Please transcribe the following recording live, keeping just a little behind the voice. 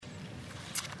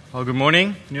Well, good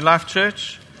morning, New Life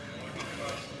Church.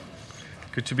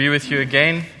 Good to be with you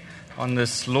again on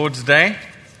this Lord's Day.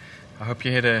 I hope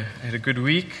you had a good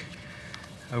week,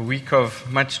 a week of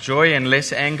much joy and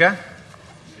less anger.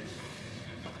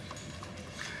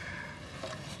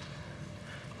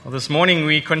 Well, this morning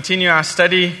we continue our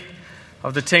study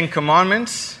of the Ten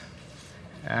Commandments.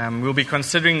 We'll be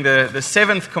considering the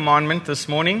seventh commandment this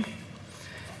morning.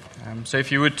 So if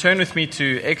you would turn with me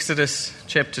to Exodus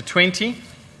chapter 20.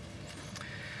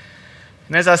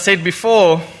 And as I said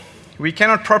before, we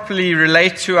cannot properly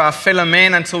relate to our fellow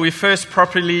man until we first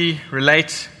properly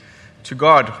relate to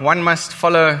God. One must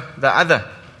follow the other.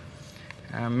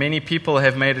 Many people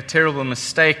have made a terrible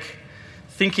mistake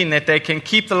thinking that they can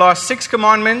keep the last 6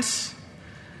 commandments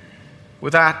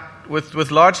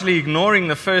with largely ignoring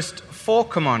the first 4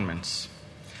 commandments.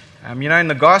 In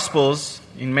the Gospels,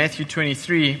 in Matthew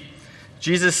 23,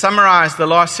 Jesus summarized the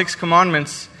last 6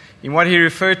 commandments in what he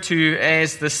referred to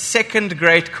as the second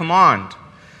great command.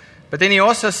 But then he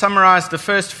also summarized the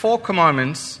first 4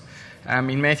 commandments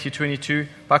in Matthew 22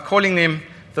 by calling them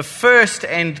the first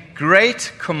and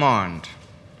great command.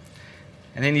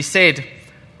 And then he said,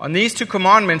 on these 2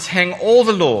 commandments hang all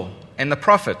the law and the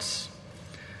prophets.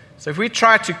 So if we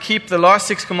try to keep the last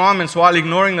 6 commandments while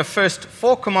ignoring the first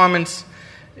 4 commandments,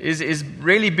 is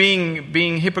really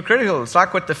being hypocritical. It's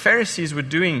like what the Pharisees were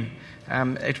doing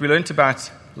that we learned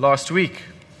about last week.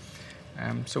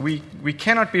 So we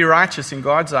cannot be righteous in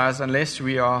God's eyes unless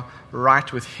we are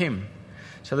right with Him.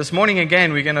 So this morning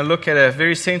again we're going to look at a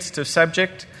very sensitive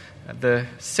subject, the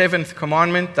 7th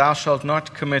commandment, thou shalt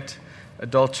not commit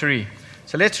adultery.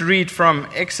 So let's read from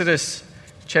Exodus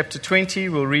chapter 20.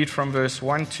 We'll read from verse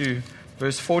 1 to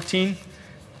verse 14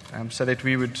 so that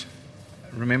we would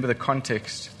remember the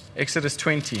context. Exodus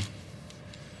 20.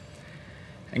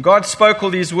 And God spoke all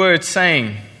these words,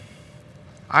 saying,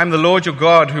 I am the Lord your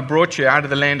God who brought you out of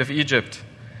the land of Egypt,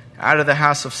 out of the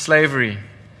house of slavery.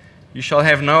 You shall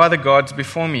have no other gods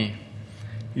before me.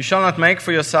 You shall not make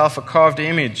for yourself a carved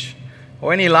image,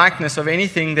 or any likeness of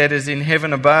anything that is in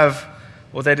heaven above,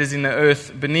 or that is in the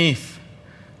earth beneath,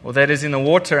 or that is in the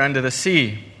water under the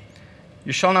sea.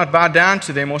 You shall not bow down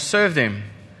to them or serve them.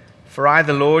 For I,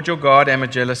 the Lord your God, am a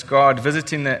jealous God,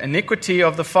 visiting the iniquity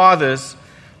of the fathers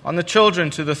on the children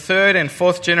to the 3rd and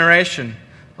 4th generation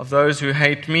of those who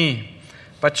hate me,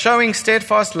 but showing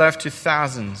steadfast love to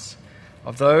thousands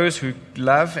of those who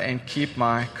love and keep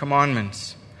my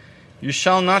commandments. You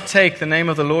shall not take the name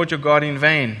of the Lord your God in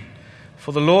vain,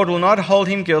 for the Lord will not hold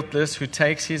him guiltless who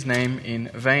takes his name in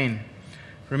vain.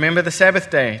 Remember the Sabbath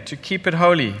day to keep it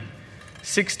holy.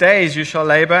 6 days you shall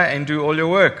labor and do all your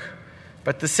work,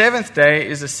 but the 7th day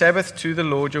is a Sabbath to the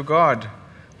Lord your God.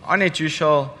 On it you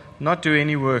shall not do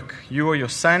any work, you or your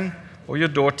son, or your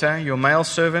daughter, your male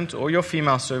servant, or your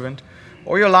female servant,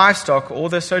 or your livestock, or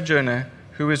the sojourner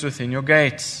who is within your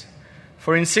gates.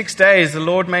 For in 6 days the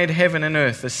Lord made heaven and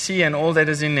earth, the sea and all that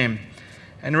is in them,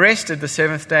 and rested the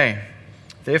 7th day.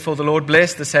 Therefore the Lord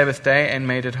blessed the Sabbath day and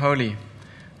made it holy.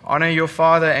 Honor your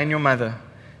father and your mother,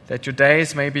 that your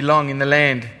days may be long in the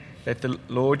land that the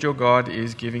Lord your God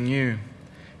is giving you.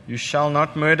 You shall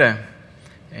not murder,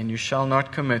 and you shall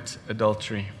not commit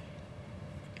adultery.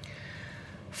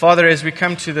 Father, as we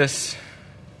come to this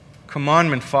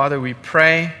commandment, Father, we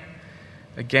pray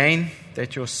again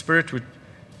that your Spirit would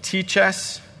teach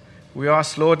us. We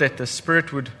ask, Lord, that the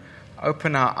Spirit would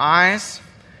open our eyes.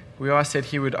 We ask that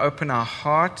He would open our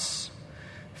hearts.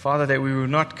 Father, that we would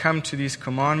not come to these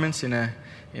commandments in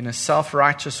a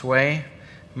self-righteous way,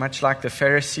 much like the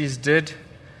Pharisees did.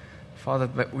 Father,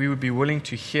 but we would be willing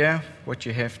to hear what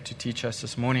you have to teach us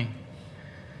this morning.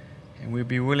 And we'll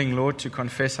be willing, Lord, to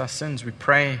confess our sins. We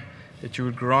pray that you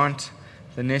would grant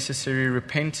the necessary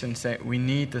repentance that we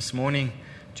need this morning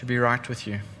to be right with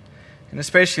you. And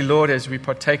especially, Lord, as we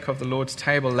partake of the Lord's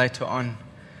table later on,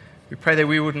 we pray that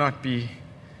we would not be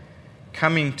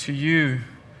coming to you,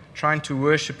 trying to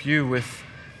worship you with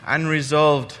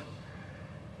unresolved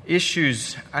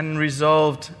issues,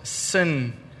 unresolved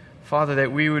sin. Father,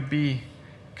 that we would be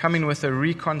coming with a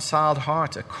reconciled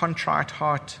heart, a contrite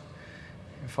heart.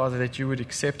 Father, that you would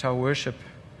accept our worship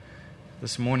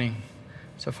this morning.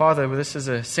 So, Father, this is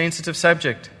a sensitive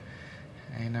subject.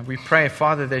 And we pray,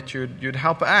 Father, that you'd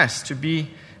help us to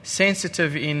be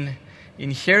sensitive in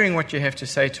hearing what you have to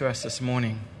say to us this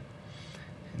morning.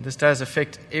 And this does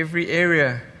affect every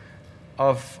area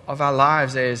of our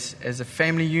lives as a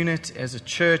family unit, as a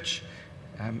church,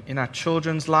 in our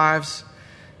children's lives,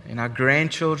 in our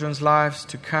grandchildren's lives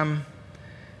to come.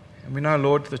 And we know,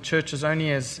 Lord, the church is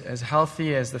only as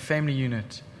healthy as the family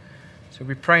unit. So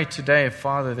we pray today,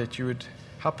 Father, that you would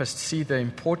help us see the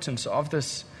importance of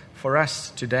this for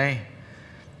us today,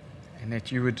 and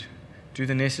that you would do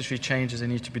the necessary changes that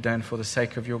need to be done for the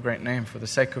sake of your great name, for the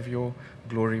sake of your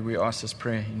glory. We ask this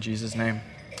prayer in Jesus' name.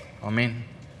 Amen.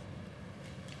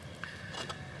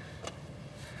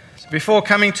 So before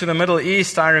coming to the Middle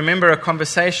East, I remember a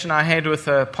conversation I had with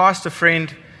a pastor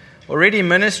friend already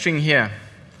ministering here.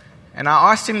 And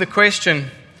I asked him the question,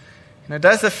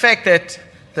 does the fact that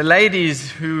the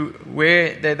ladies who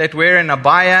wear an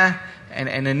abaya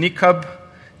and a niqab,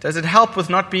 does it help with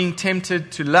not being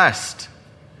tempted to lust?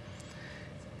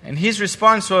 And his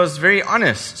response was very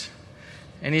honest.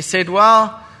 And he said,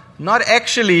 well, not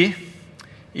actually.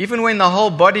 Even when the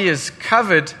whole body is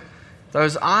covered,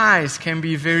 those eyes can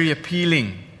be very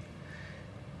appealing.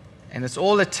 And it's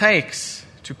all it takes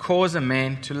to cause a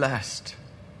man to lust.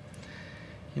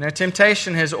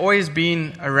 Temptation has always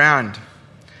been around.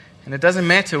 And it doesn't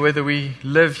matter whether we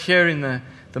live here in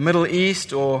the Middle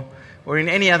East or in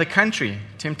any other country.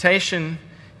 Temptation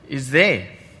is there.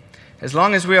 As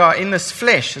long as we are in this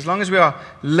flesh, as long as we are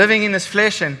living in this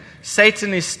flesh and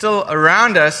Satan is still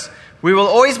around us, we will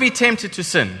always be tempted to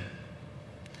sin.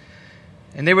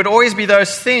 And there would always be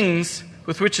those things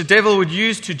with which the devil would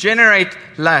use to generate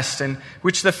lust and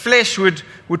which the flesh would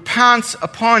pounce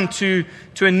upon to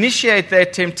initiate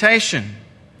that temptation.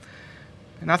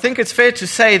 And I think it's fair to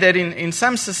say that in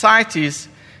some societies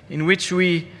in which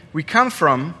we come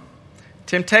from,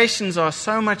 temptations are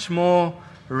so much more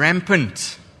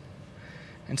rampant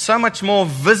and so much more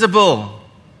visible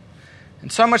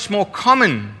and so much more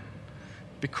common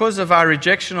because of our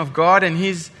rejection of God and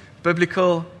His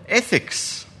biblical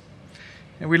ethics.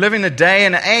 And we live in a day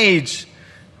and age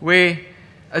where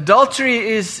adultery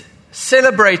is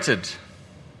celebrated.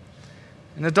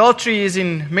 And adultery is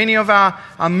in many of our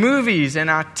movies and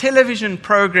our television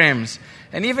programs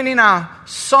and even in our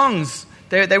songs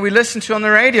that we listen to on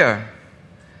the radio.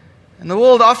 And the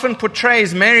world often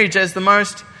portrays marriage as the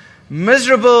most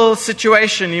miserable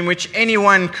situation in which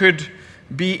anyone could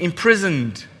be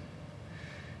imprisoned.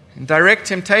 And direct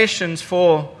temptations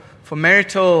for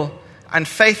marital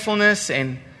unfaithfulness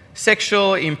and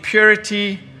sexual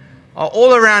impurity are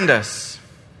all around us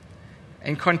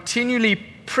and continually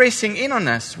pressing in on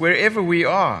us wherever we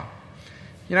are.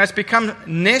 It's become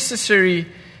necessary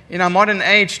in our modern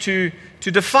age to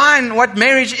define what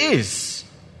marriage is.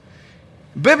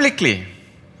 Biblically,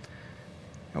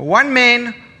 one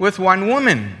man with one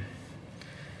woman.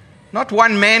 Not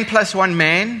one man plus one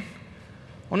man,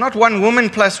 or not one woman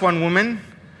plus one woman,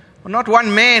 or not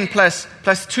one man plus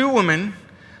two women.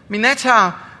 That's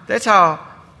how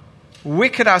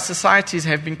wicked our societies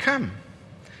have become.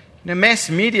 Mass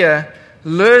media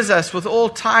lures us with all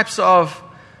types of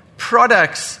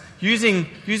products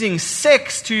using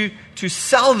sex to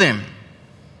sell them.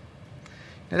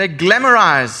 They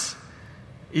glamorize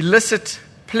illicit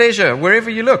pleasure wherever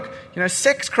you look.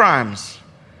 Sex crimes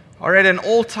are at an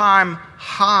all-time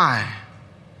high.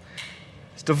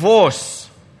 There's divorce,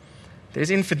 there's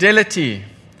infidelity,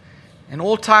 and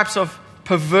all types of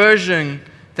perversion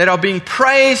that are being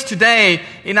praised today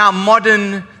in our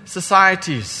modern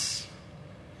societies.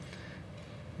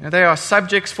 They are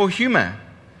subjects for humor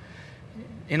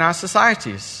in our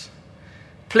societies.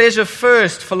 Pleasure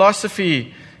first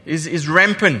philosophy is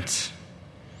rampant.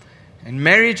 And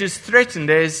marriage is threatened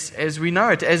as we know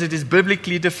it, as it is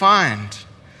biblically defined.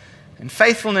 And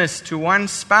faithfulness to one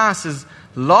spouse is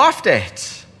laughed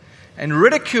at and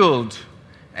ridiculed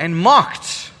and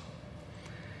mocked.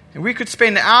 And we could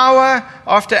spend hour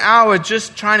after hour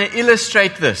just trying to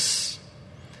illustrate this.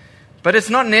 But it's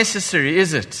not necessary,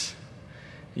 is it?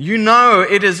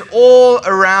 It is all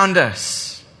around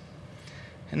us.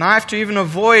 And I have to even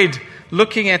avoid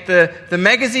looking at the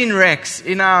magazine racks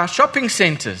in our shopping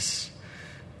centers.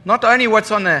 Not only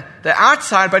what's on the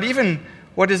outside, but even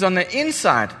what is on the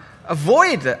inside.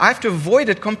 Avoid that. I have to avoid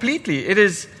it completely. It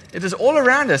is all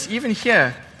around us, even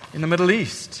here in the Middle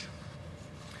East.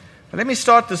 But let me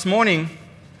start this morning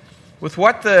with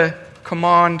what the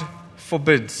command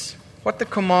forbids. What the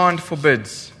command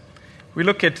forbids. We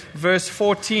look at verse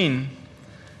 14.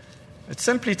 It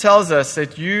simply tells us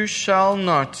that you shall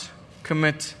not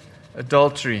commit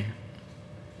adultery.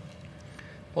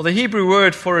 Well, the Hebrew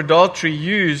word for adultery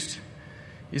used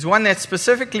is one that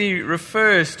specifically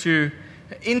refers to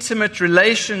intimate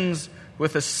relations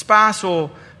with a spouse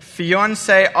or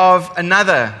fiancé of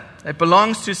another that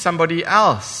belongs to somebody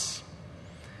else.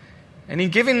 And in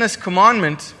giving this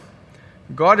commandment,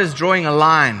 God is drawing a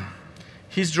line.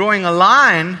 He's drawing a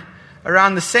line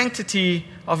around the sanctity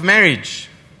of marriage.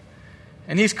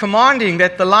 And He's commanding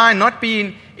that the line not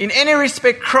be in any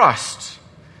respect crossed.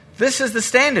 This is the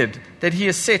standard that He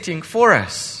is setting for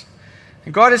us.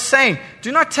 And God is saying,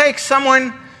 do not take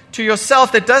someone to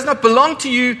yourself that does not belong to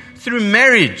you through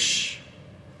marriage.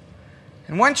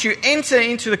 And once you enter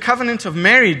into the covenant of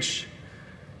marriage,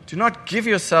 do not give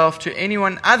yourself to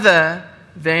anyone other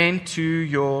than to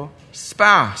your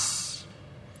spouse.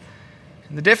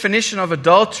 And the definition of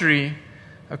adultery,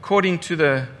 according to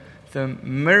the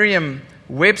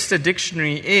Merriam-Webster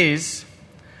dictionary, is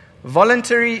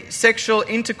voluntary sexual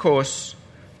intercourse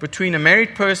between a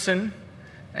married person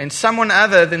and someone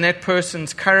other than that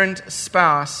person's current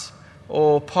spouse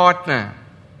or partner.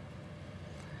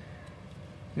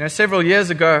 Several years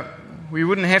ago, we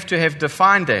wouldn't have to have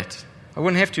defined that. I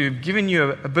wouldn't have to have given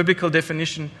you a biblical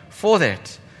definition for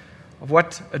that, of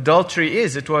what adultery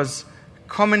is. It was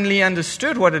commonly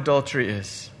understood what adultery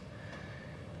is.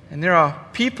 And there are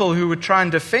people who would try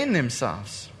and defend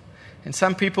themselves. And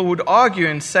some people would argue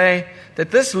and say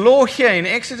that this law here in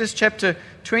Exodus chapter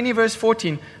 20, verse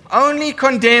 14, only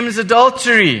condemns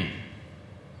adultery.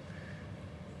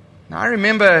 Now, I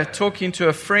remember talking to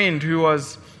a friend who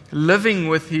was living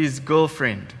with his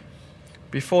girlfriend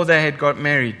before they had got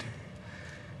married.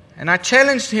 And I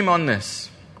challenged him on this.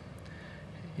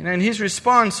 And his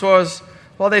response was,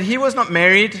 that he was not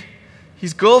married,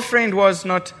 his girlfriend was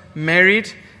not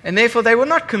married, and therefore they were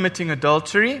not committing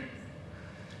adultery.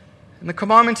 And the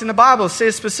commandment in the Bible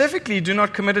says specifically, do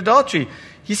not commit adultery.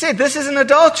 He said, this is an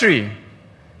adultery,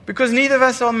 because neither of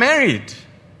us are married.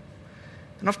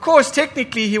 And of course,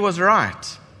 technically, he was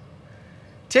right.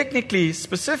 Technically,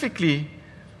 specifically,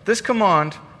 this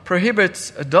command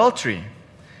prohibits adultery.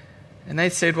 And they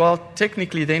said,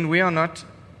 technically then we are not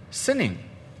sinning.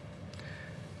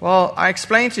 Well, I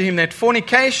explained to him that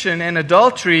fornication and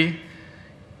adultery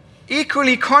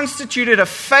equally constituted a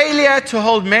failure to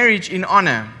hold marriage in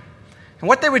honor. And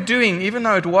what they were doing, even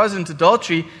though it wasn't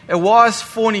adultery, it was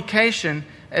fornication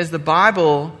as the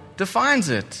Bible defines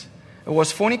it. It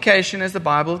was fornication as the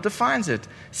Bible defines it.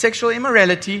 Sexual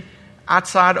immorality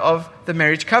outside of the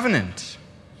marriage covenant.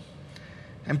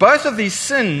 And both of these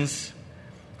sins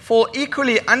fall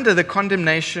equally under the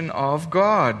condemnation of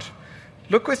God.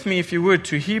 Look with me, if you would,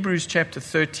 to Hebrews chapter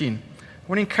 13. I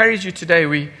want to encourage you today.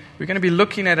 We're going to be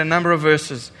looking at a number of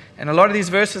verses. And a lot of these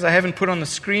verses I haven't put on the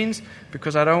screens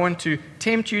because I don't want to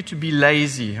tempt you to be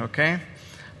lazy, okay?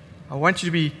 I want you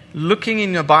to be looking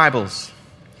in your Bibles.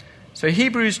 So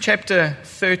Hebrews chapter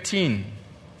 13.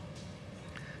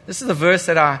 This is the verse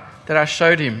that I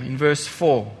showed him in verse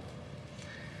 4.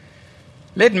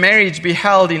 Let marriage be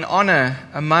held in honor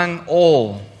among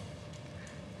all,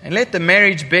 and let the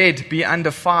marriage bed be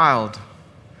undefiled.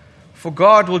 For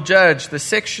God will judge the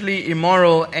sexually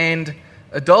immoral and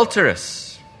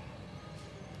adulterous.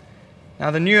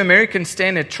 Now, the New American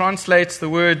Standard translates the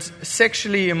words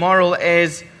sexually immoral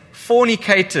as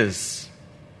fornicators.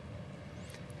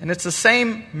 And it's the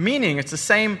same meaning, it's the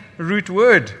same root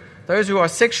word. Those who are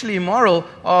sexually immoral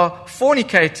are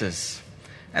fornicators.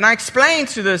 And I explained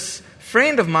to this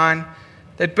friend of mine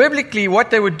that biblically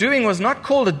what they were doing was not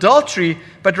called adultery,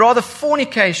 but rather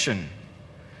fornication,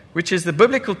 which is the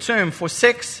biblical term for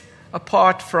sex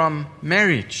apart from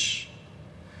marriage.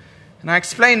 And I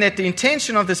explained that the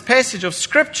intention of this passage of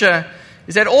Scripture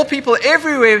is that all people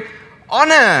everywhere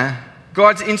honor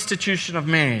God's institution of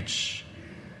marriage.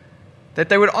 That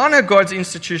they would honor God's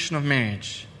institution of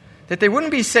marriage. That there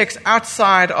wouldn't be sex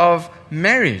outside of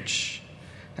marriage.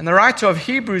 And the writer of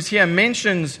Hebrews here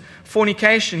mentions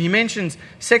fornication. He mentions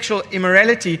sexual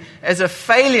immorality as a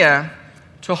failure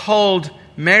to hold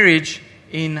marriage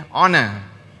in honor.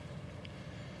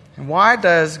 And why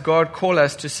does God call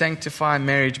us to sanctify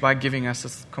marriage by giving us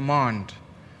a command?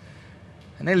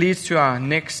 And that leads to our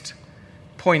next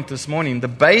point this morning, the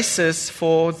basis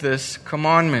for this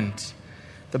commandment.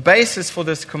 The basis for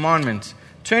this commandment.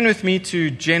 Turn with me to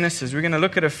Genesis. We're going to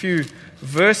look at a few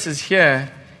verses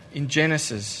here in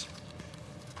Genesis.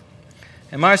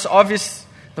 And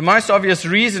the most obvious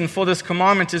reason for this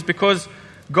commandment is because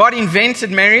God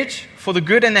invented marriage for the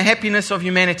good and the happiness of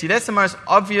humanity. That's the most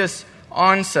obvious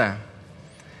answer.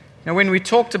 Now, when we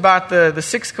talked about the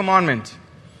sixth commandment,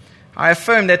 I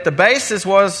affirmed that the basis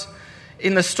was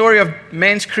in the story of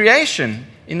man's creation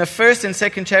in the first and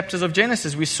second chapters of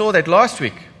Genesis. We saw that last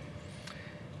week.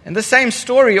 And the same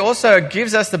story also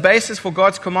gives us the basis for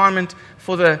God's commandment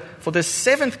for the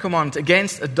seventh commandment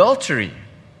against adultery.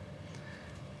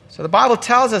 So the Bible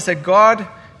tells us that God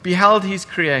beheld His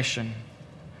creation,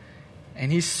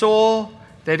 and He saw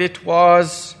that it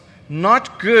was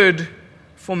not good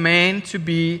for man to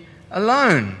be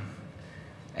alone.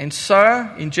 And so,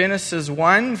 in Genesis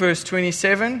 1, verse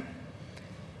 27,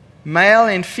 male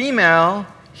and female,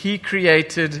 He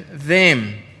created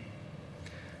them.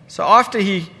 So after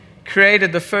He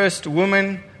created the first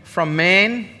woman from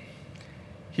man.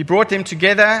 He brought them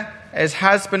together as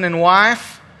husband and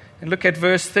wife. And look at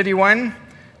verse 31.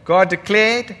 God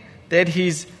declared that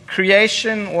his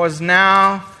creation was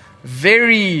now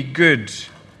very good.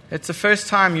 It's the first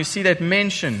time you see that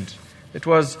mentioned. It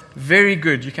was very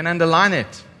good. You can underline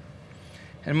it.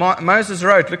 And Moses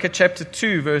wrote, look at chapter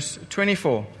 2, verse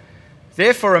 24.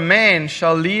 Therefore a man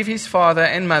shall leave his father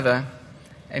and mother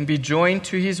and be joined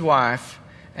to his wife,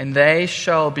 and they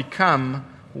shall become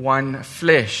one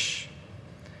flesh.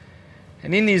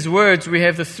 And in these words, we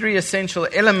have the three essential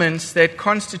elements that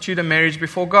constitute a marriage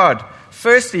before God.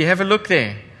 Firstly, have a look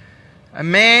there. A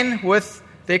man with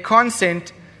their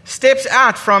consent steps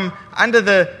out from under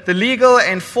the legal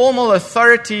and formal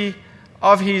authority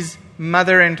of his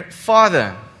mother and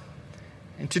father.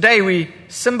 And today we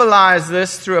symbolize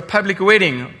this through a public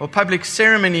wedding or public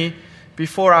ceremony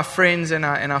before our friends and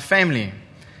our family.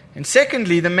 And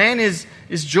secondly, the man is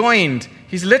joined.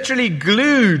 He's literally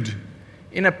glued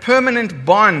in a permanent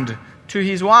bond to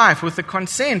his wife with the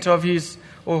consent of his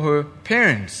or her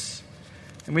parents.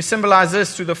 And we symbolize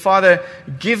this through the father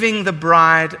giving the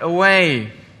bride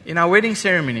away in our wedding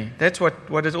ceremony. That's what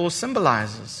it all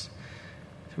symbolizes.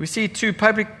 We see two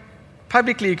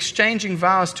publicly exchanging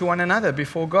vows to one another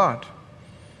before God.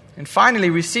 And finally,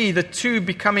 we see the two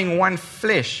becoming one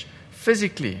flesh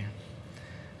physically.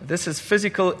 This is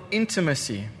physical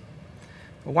intimacy.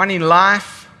 One in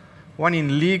life, one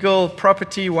in legal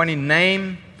property, one in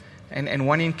name, and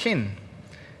one in kin.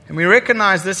 And we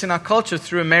recognize this in our culture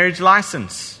through a marriage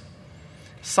license,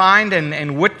 signed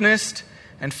and witnessed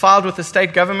and filed with the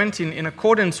state government in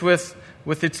accordance with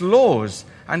its laws,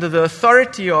 under the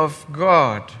authority of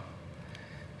God.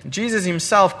 Jesus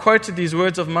himself quoted these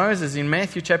words of Moses in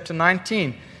Matthew chapter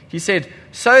 19. He said,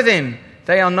 "So then,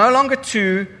 they are no longer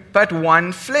two, but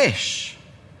one flesh.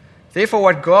 Therefore,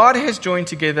 what God has joined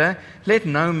together, let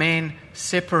no man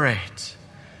separate."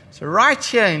 So right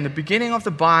here in the beginning of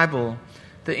the Bible,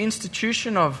 the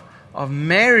institution of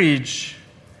marriage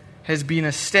has been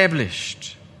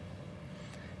established.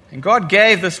 And God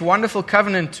gave this wonderful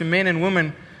covenant to men and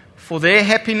women for their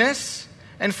happiness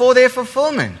and for their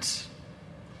fulfillment.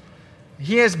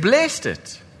 He has blessed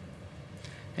it.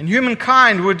 And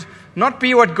humankind would not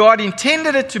be what God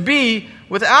intended it to be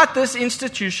without this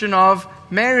institution of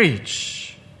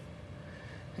marriage.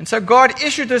 And so God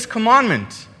issued this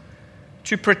commandment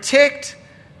to protect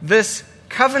this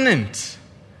covenant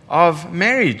of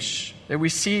marriage that we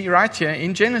see right here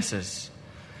in Genesis.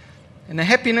 And the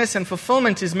happiness and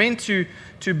fulfillment is meant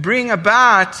to bring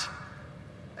about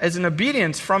as an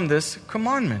obedience from this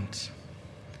commandment.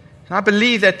 And I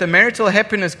believe that the marital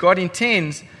happiness God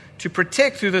intends to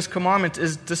protect through this commandment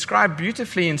is described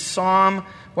beautifully in Psalm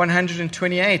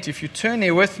 128. If you turn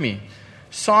there with me,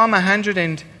 Psalm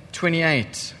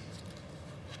 128.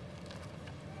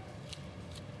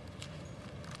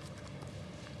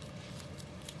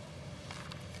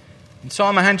 In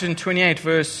Psalm 128,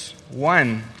 verse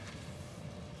 1,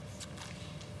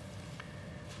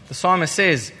 the psalmist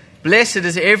says, "Blessed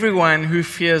is everyone who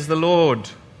fears the Lord,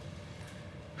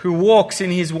 who walks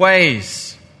in his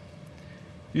ways.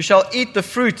 You shall eat the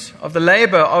fruit of the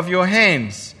labor of your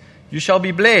hands. You shall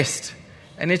be blessed,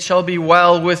 and it shall be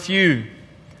well with you."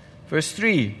 Verse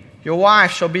 3, "Your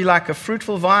wife shall be like a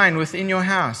fruitful vine within your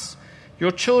house.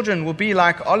 Your children will be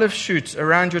like olive shoots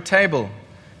around your table.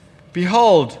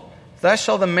 Behold, thus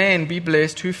shall the man be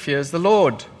blessed who fears the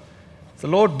Lord. The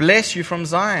Lord bless you from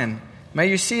Zion. May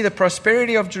you see the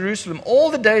prosperity of Jerusalem all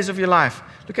the days of your life."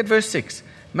 Look at verse 6.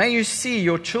 "May you see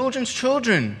your children's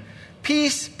children.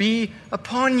 Peace be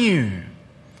upon you."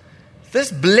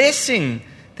 This blessing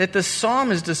that the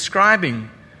psalm is describing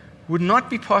would not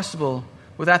be possible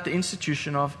without the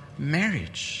institution of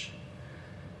marriage.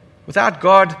 Without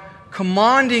God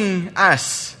commanding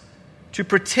us to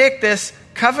protect this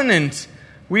covenant,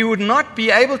 we would not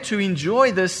be able to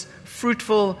enjoy this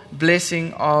fruitful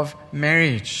blessing of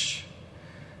marriage.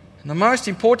 And the most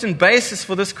important basis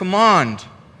for this command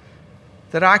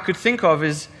that I could think of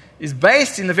is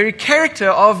based in the very character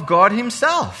of God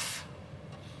himself.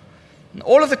 And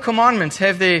all of the commandments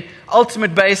have their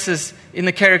ultimate basis in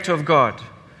the character of God.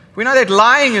 We know that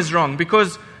lying is wrong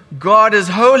because God is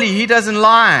holy. He doesn't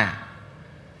lie.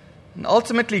 And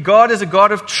ultimately, God is a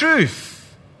God of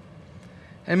truth.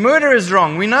 And murder is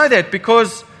wrong. We know that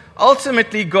because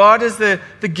ultimately, God is the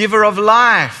giver of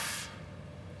life.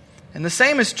 And the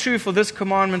same is true for this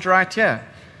commandment right here.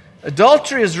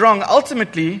 Adultery is wrong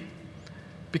ultimately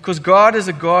because God is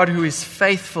a God who is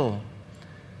faithful.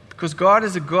 Because God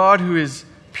is a God who is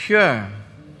pure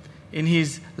in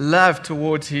his love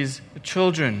towards his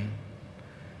children.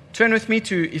 Turn with me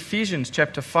to Ephesians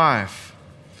chapter 5.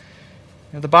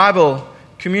 Now, the Bible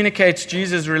communicates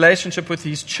Jesus' relationship with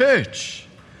his church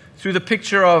through the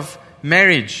picture of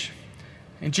marriage.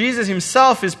 And Jesus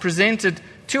himself is presented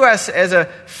to us as a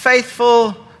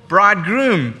faithful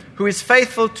bridegroom who is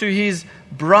faithful to his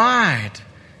bride.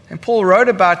 And Paul wrote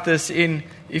about this in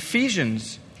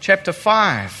Ephesians chapter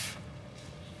 5.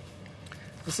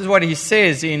 This is what he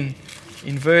says in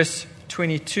verse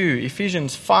 22.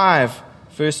 Ephesians 5,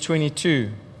 verse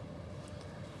 22.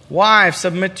 Wives,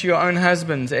 submit to your own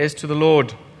husbands as to the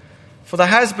Lord. For the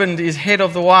husband is head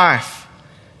of the wife,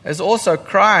 as also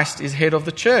Christ is head of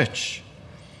the church.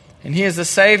 And he is the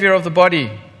Savior of the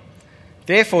body.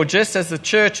 Therefore, just as the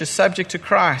church is subject to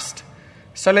Christ,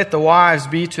 so let the wives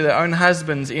be to their own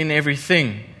husbands in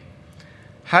everything.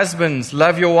 Husbands,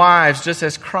 love your wives just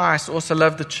as Christ also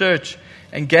loved the church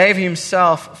and gave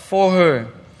himself for her,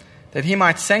 that he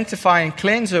might sanctify and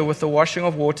cleanse her with the washing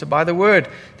of water by the word,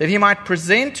 that he might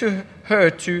present to her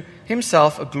to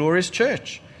himself a glorious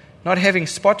church, not having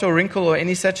spot or wrinkle or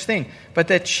any such thing, but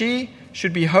that she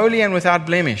should be holy and without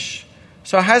blemish.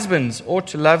 So husbands ought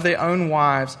to love their own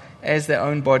wives as their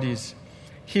own bodies.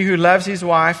 He who loves his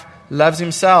wife loves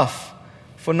himself.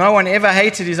 For no one ever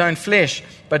hated his own flesh,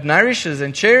 but nourishes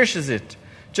and cherishes it,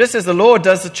 just as the Lord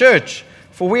does the church.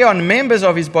 For we are members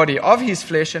of his body, of his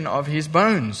flesh and of his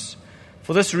bones.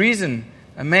 For this reason,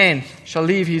 a man shall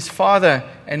leave his father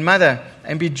and mother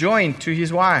and be joined to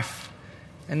his wife,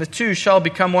 and the two shall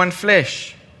become one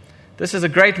flesh. This is a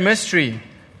great mystery,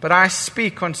 but I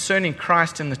speak concerning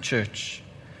Christ and the church.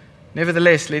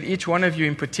 Nevertheless, let each one of you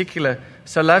in particular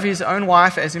so love his own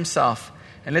wife as himself,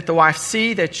 and let the wife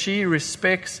see that she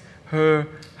respects her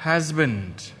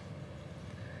husband.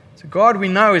 So God, we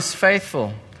know, is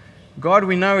faithful. God,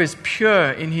 we know, is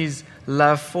pure in his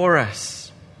love for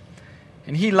us.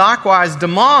 And he likewise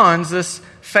demands this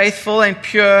faithful and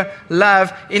pure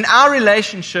love in our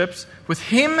relationships with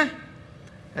him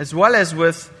as well as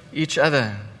with each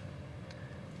other.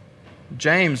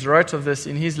 James wrote of this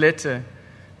in his letter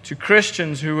to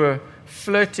Christians who were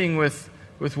flirting with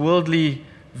worldly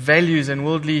values and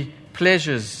worldly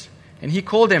pleasures. And he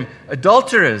called them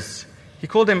adulterers. He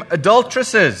called them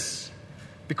adulteresses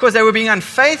because they were being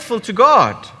unfaithful to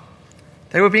God.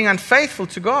 They were being unfaithful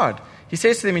to God. He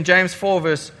says to them in James 4,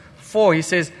 verse 4, he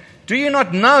says, "Do you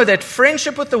not know that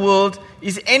friendship with the world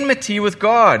is enmity with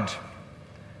God?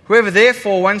 Whoever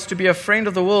therefore wants to be a friend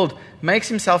of the world makes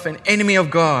himself an enemy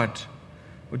of God.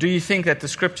 Or do you think that the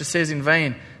scripture says in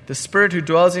vain, the Spirit who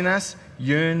dwells in us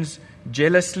yearns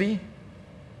jealously?"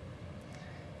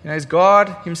 As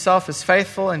God himself is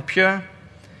faithful and pure,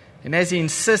 and as he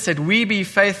insists that we be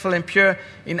faithful and pure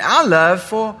in our love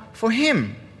for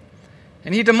him.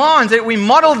 And he demands that we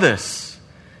model this,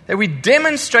 that we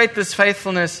demonstrate this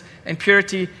faithfulness and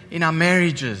purity in our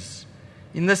marriages,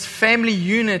 in this family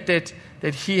unit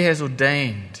that he has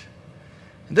ordained.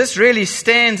 And this really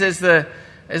stands as the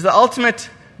ultimate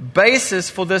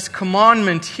basis for this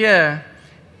commandment here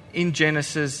in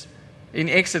Exodus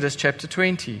chapter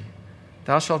 20.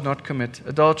 Thou shalt not commit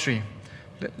adultery.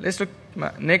 Let's look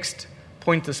at the next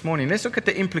point this morning. Let's look at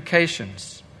the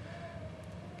implications.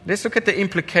 Let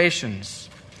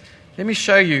me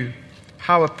show you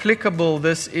how applicable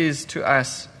this is to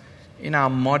us in our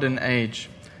modern age.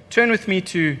 Turn with me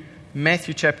to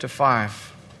Matthew chapter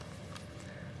 5.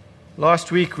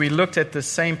 Last week we looked at the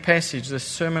same passage, the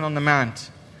Sermon on the Mount.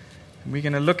 And we're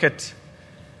going to look at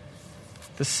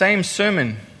the same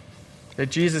sermon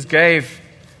that Jesus gave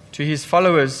to his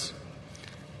followers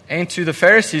and to the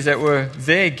Pharisees that were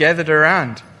there gathered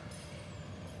around.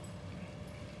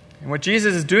 And what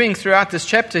Jesus is doing throughout this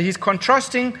chapter, he's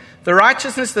contrasting the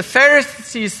righteousness the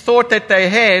Pharisees thought that they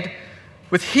had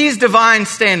with his divine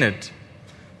standard.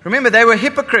 Remember, they were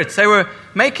hypocrites. They were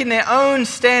making their own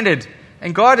standard.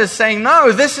 And God is saying,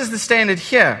 no, this is the standard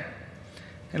here.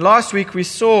 And last week we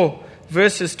saw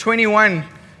verses 21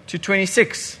 to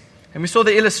 26. And we saw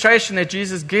the illustration that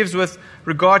Jesus gives with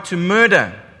regard to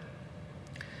murder.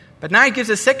 But now he gives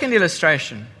a second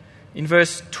illustration in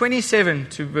verse 27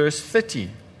 to verse 30.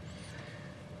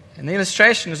 And the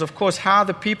illustration is, of course, how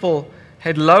the people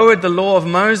had lowered the law of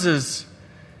Moses.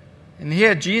 And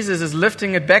here Jesus is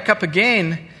lifting it back up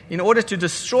again in order to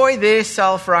destroy their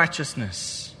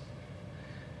self-righteousness.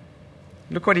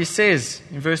 Look what he says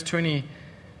in verse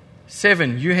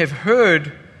 27. You have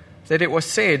heard that it was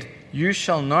said, you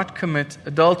shall not commit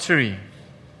adultery.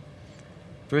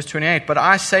 Verse 28. But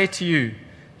I say to you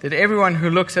that everyone who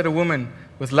looks at a woman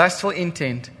with lustful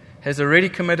intent has already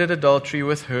committed adultery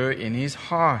with her in his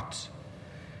heart.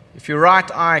 If your right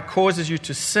eye causes you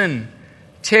to sin,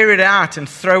 tear it out and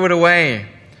throw it away.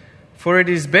 For it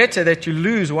is better that you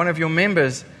lose one of your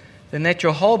members than that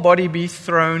your whole body be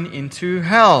thrown into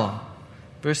hell.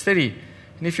 Verse 30.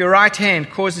 And if your right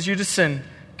hand causes you to sin,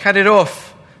 cut it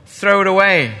off, throw it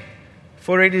away.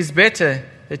 For it is better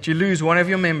that you lose one of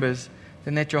your members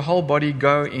than that your whole body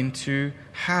go into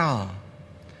hell.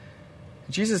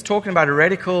 Jesus is talking about a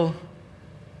radical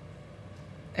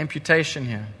amputation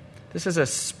here. This is a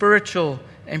spiritual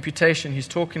amputation he's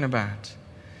talking about.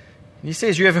 And he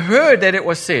says, you have heard that it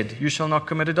was said, you shall not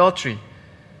commit adultery.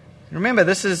 And remember,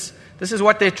 this is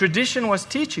what their tradition was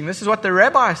teaching. This is what the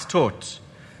rabbis taught.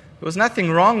 There was nothing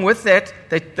wrong with that.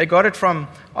 They got it from,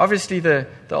 obviously, the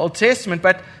Old Testament,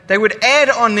 but they would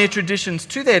add on their traditions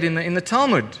to that in the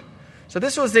Talmud. So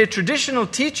this was their traditional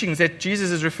teachings that Jesus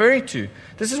is referring to.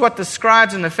 This is what the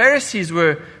scribes and the Pharisees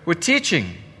were teaching.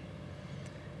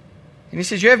 And he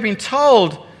says, you have been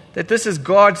told that this is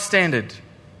God's standard.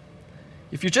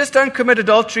 If you just don't commit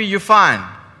adultery, you're fine.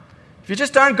 If you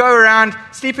just don't go around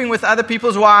sleeping with other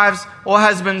people's wives or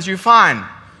husbands, you're fine.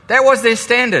 That was their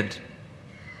standard.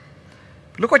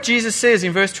 But look what Jesus says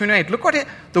in verse 28. Look what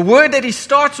the word that he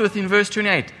starts with in verse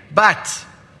 28. But.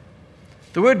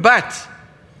 The word but.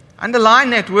 Underline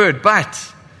that word,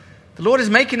 but. The Lord is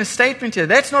making a statement here.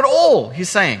 That's not all he's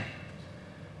saying.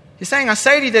 He's saying, I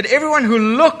say to you that everyone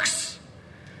who looks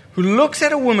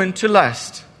at a woman to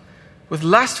lust, with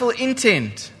lustful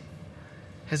intent,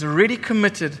 has already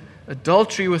committed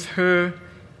adultery with her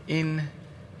in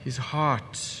his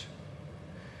heart.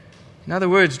 In other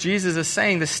words, Jesus is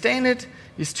saying the standard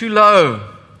is too low.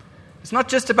 It's not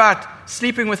just about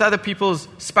sleeping with other people's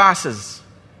spouses.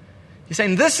 He's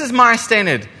saying, this is my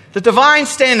standard, the divine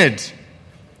standard.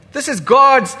 This is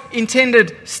God's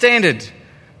intended standard.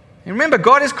 And remember,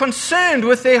 God is concerned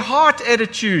with their heart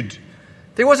attitude.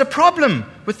 There was a problem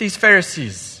with these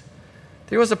Pharisees.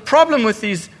 There was a problem with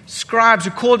these scribes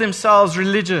who called themselves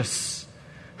religious,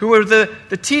 who were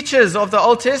the teachers of the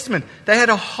Old Testament. They had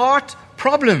a heart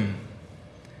problem.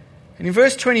 And in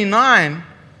verse 29,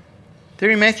 there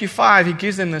in Matthew 5, he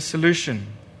gives them the solution.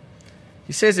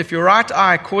 He says, if your right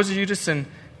eye causes you to sin,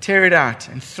 tear it out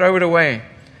and throw it away.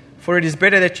 For it is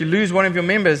better that you lose one of your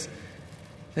members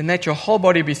than that your whole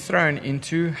body be thrown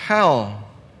into hell.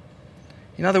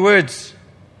 In other words,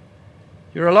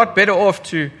 you're a lot better off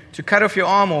to cut off your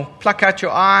arm or pluck out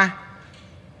your eye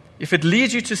if it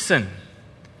leads you to sin.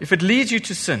 If it leads you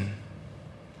to sin.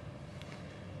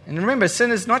 And remember,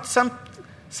 sin is not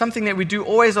something that we do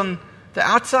always on the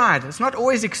outside. It's not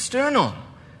always external.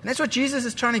 And that's what Jesus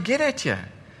is trying to get at here.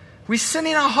 We sin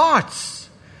in our hearts.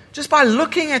 Just by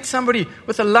looking at somebody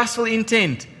with a lustful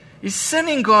intent is sin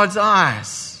in God's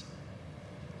eyes.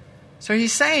 So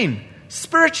he's saying,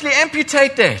 spiritually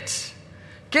amputate that.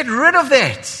 Get rid of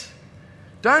that.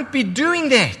 Don't be doing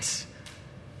that.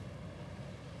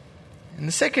 And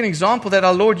the second example that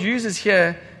our Lord uses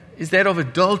here is that of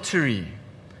adultery.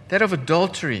 That of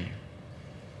adultery.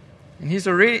 And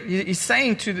he's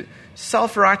saying to the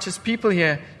self-righteous people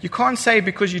here, you can't say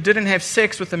because you didn't have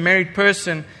sex with a married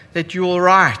person that you're all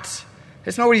right.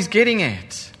 That's not what he's getting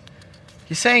at.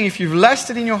 He's saying if you've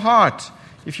lusted in your heart,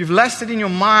 if you've lusted in your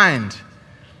mind,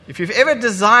 if you've ever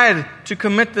desired to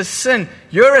commit this sin,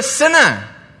 you're a sinner.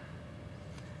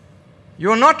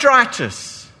 You're not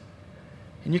righteous.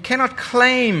 And you cannot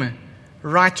claim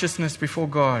righteousness before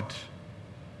God.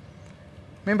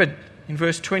 Remember in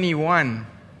verse 21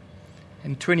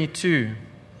 and 22,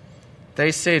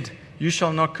 they said, you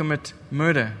shall not commit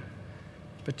murder.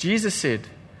 But Jesus said,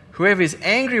 whoever is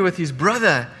angry with his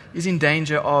brother is in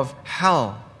danger of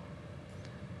hell.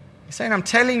 He's saying, I'm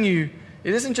telling you,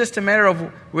 it isn't just a matter of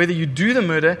whether you do the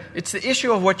murder, it's the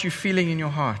issue of what you're feeling in your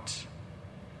heart.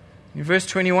 In verse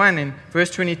 21 and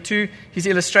verse 22, his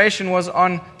illustration was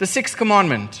on the sixth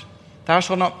commandment, thou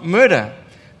shalt not murder.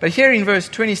 But here in verse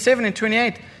 27 and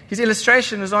 28, his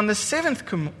illustration is on the seventh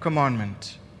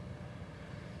commandment.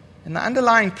 And the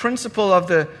underlying principle of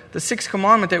the sixth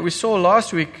commandment that we saw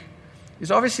last week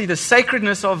is obviously the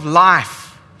sacredness of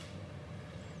life.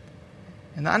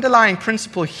 And the underlying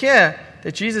principle here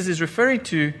that Jesus is referring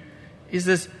to is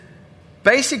this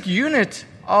basic unit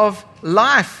of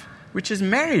life, which is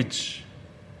marriage,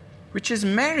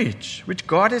 which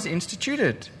God has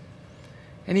instituted.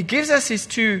 And he gives us his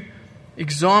two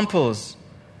examples.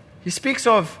 He speaks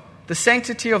of the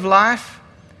sanctity of life,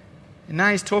 and now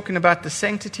he's talking about the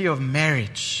sanctity of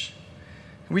marriage.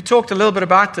 We talked a little bit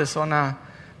about this on our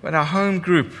home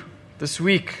group this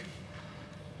week.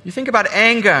 You think about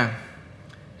anger,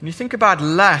 and you think about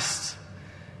lust.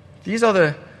 These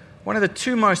are one of the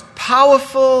two most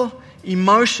powerful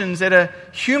emotions that a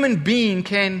human being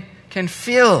can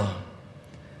feel.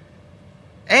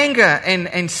 Anger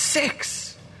and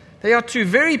sex. They are two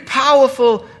very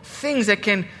powerful things that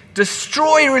can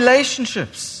destroy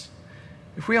relationships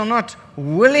if we are not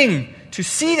willing to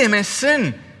see them as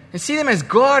sin and see them as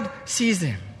God sees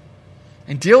them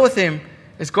and deal with them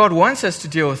as God wants us to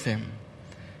deal with them.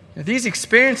 Now, these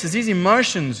experiences, these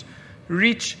emotions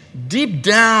reach deep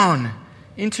down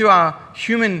into our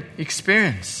human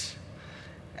experience.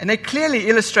 And they clearly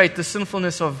illustrate the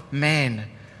sinfulness of man.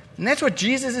 And that's what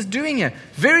Jesus is doing here,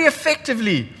 very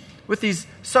effectively with these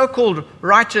so-called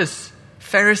righteous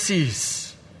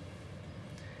Pharisees.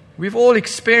 We've all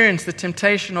experienced the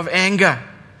temptation of anger.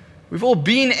 We've all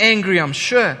been angry, I'm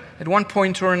sure, at one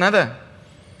point or another.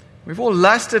 We've all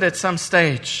lusted at some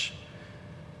stage.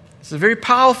 It's a very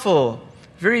powerful,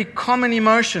 very common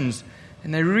emotions,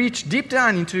 and they reach deep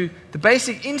down into the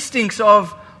basic instincts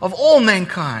of all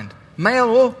mankind, male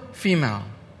or female.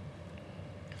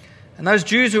 And those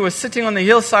Jews who were sitting on the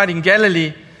hillside in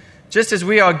Galilee, just as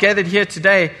we are gathered here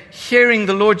today, hearing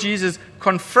the Lord Jesus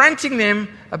confronting them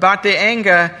about their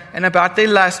anger and about their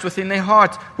lust within their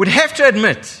hearts, would have to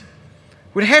admit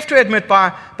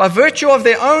by virtue of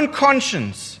their own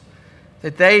conscience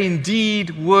that they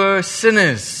indeed were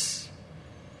sinners.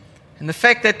 And the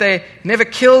fact that they never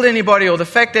killed anybody, or the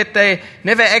fact that they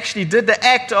never actually did the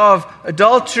act of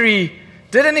adultery,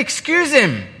 didn't excuse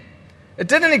them. It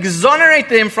didn't exonerate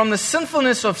them from the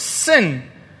sinfulness of sin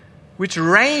which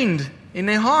reigned in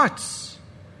their hearts.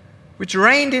 You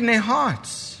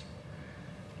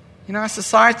know, our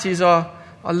societies are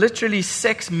literally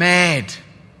sex mad.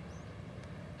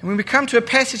 And when we come to a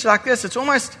passage like this, it's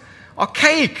almost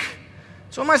archaic.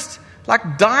 It's almost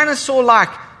like dinosaur-like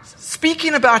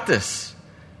speaking about this.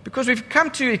 Because we've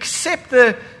come to accept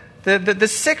the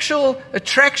sexual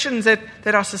attractions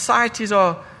that our societies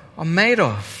are made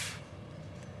of.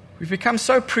 We've become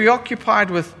so preoccupied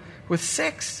with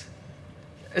sex.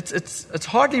 It's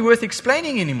hardly worth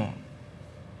explaining anymore.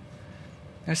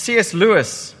 Now, C.S.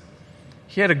 Lewis,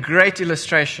 he had a great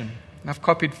illustration. And I've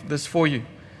copied this for you.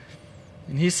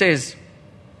 And he says,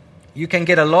 you can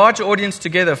get a large audience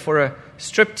together for a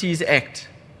striptease act.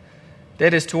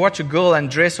 That is, to watch a girl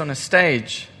undress on a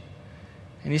stage.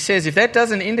 And he says, if that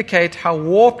doesn't indicate how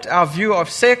warped our view of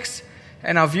sex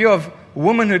and our view of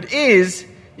womanhood is,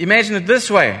 imagine it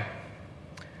this way.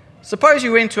 Suppose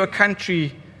you went to a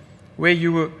country where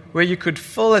you could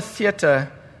fill a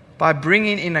theater by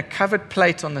bringing in a covered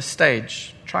plate on the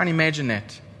stage. Try and imagine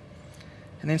that.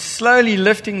 And then slowly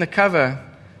lifting the cover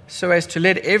so as to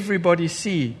let everybody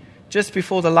see just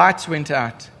before the lights went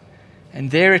out.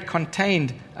 And there it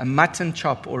contained a mutton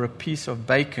chop or a piece of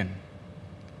bacon.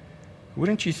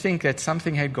 Wouldn't you think that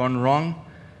something had gone wrong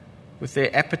with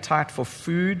their appetite for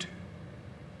food?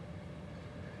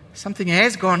 Something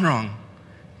has gone wrong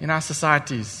in our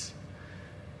societies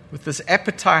with this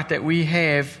appetite that we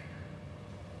have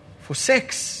for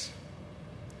sex.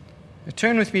 Now,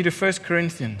 turn with me to 1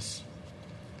 Corinthians.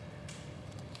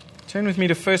 Turn with me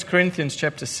to 1 Corinthians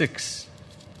chapter 6.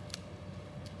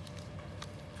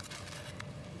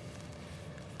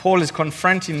 Paul is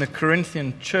confronting the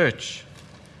Corinthian church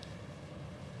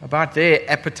about their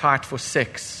appetite for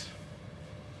sex.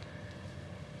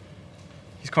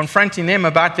 He's confronting them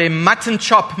about their mutton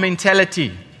chop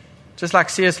mentality, just like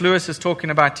C.S. Lewis is talking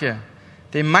about here.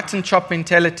 Their mutton chop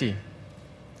mentality.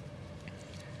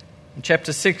 In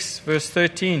chapter 6, verse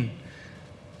 13,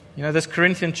 you know, this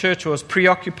Corinthian church was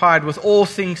preoccupied with all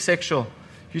things sexual.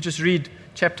 You just read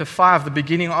chapter 5, the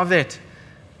beginning of that.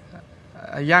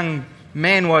 A young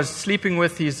man was sleeping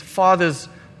with his father's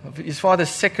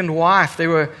second wife. There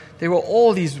were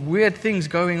all these weird things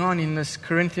going on in this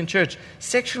Corinthian church.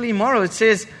 Sexually immoral. It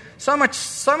says so much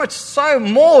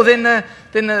more than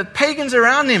the pagans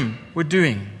around them were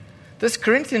doing. This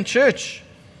Corinthian church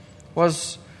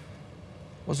was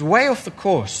way off the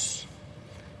course.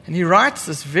 And he writes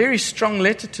this very strong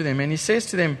letter to them, and he says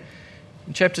to them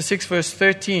in chapter 6, verse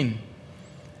 13,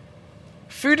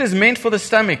 food is meant for the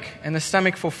stomach, and the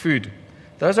stomach for food.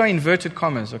 Those are inverted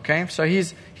commas, okay? So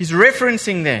he's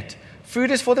referencing that. Food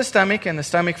is for the stomach, and the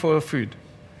stomach for the food.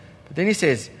 But then he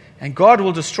says, and God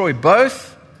will destroy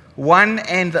both, one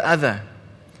and the other.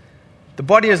 The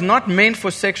body is not meant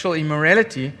for sexual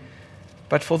immorality,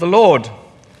 but for the Lord,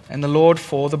 and the Lord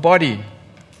for the body.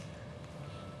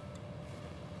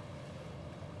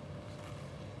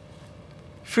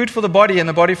 Food for the body and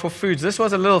the body for foods. This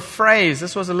was a little phrase,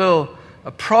 this was a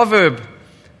proverb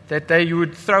that you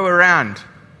would throw around.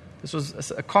 This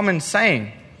was a common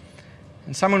saying.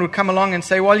 And someone would come along and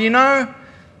say, well, you know,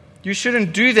 you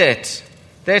shouldn't do that.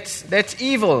 That's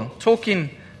evil,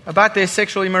 talking about their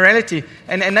sexual immorality.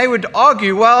 And they would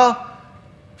argue, well,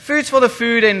 food's for the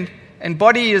food and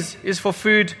body is for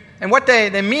food. And what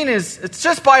they mean is, it's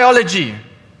just biology.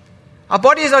 Our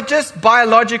bodies are just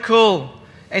biological,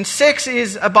 and sex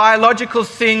is a biological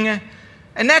thing,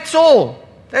 and that's all.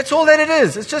 That's all that it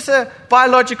is. It's just a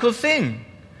biological thing.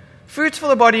 Food's for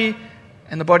the body,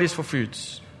 and the body's for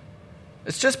foods.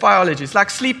 It's just biology. It's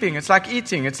like sleeping. It's like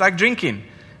eating. It's like drinking.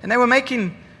 And they were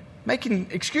making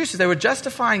excuses. They were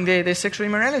justifying their sexual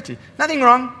immorality. Nothing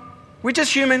wrong. We're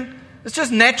just human. It's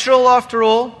just natural after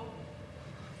all.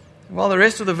 Well, the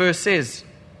rest of the verse says,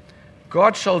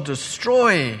 God shall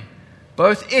destroy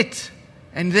both it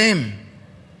and them.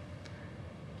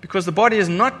 Because the body is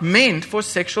not meant for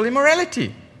sexual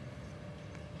immorality.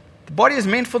 The body is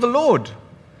meant for the Lord.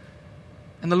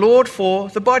 And the Lord for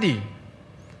the body.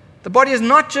 The body is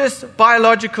not just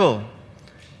biological.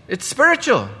 It's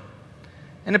spiritual.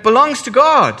 And it belongs to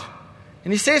God.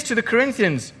 And he says to the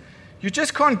Corinthians, you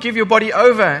just can't give your body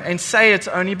over and say it's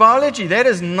only biology. That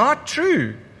is not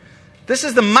true. This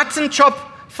is the mutton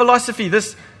chop philosophy,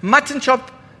 this mutton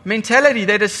chop mentality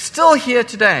that is still here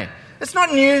today. It's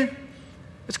not new.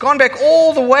 It's gone back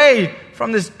all the way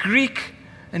from this Greek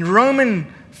and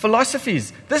Roman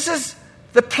philosophies. This is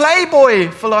the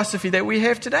playboy philosophy that we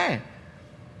have today.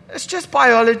 It's just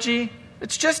biology.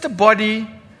 It's just a body.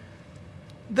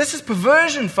 This is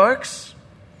perversion, folks.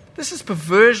 This is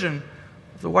perversion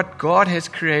of what God has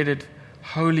created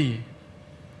holy.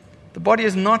 The body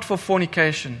is not for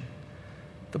fornication.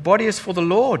 The body is for the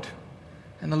Lord,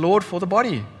 and the Lord for the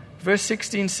body. Verse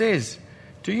 16 says,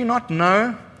 do you not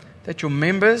know that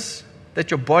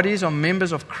your bodies are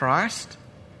members of Christ?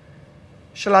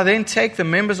 Shall I then take the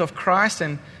members of Christ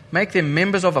and make them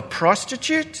members of a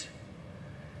prostitute?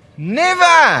 Never!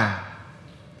 I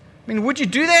mean, would you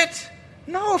do that?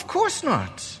 No, of course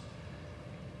not.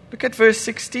 Look at verse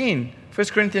 16, 1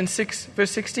 Corinthians 6,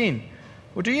 verse 16.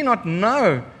 Or do you not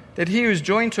know that he who is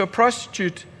joined to a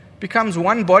prostitute becomes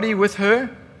one body with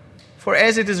her? For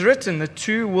as it is written, the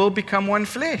two will become one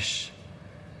flesh.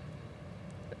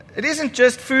 It isn't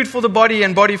just food for the body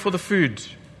and body for the food.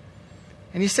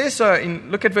 And he says so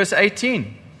look at verse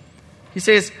 18. He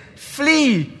says,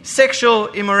 flee sexual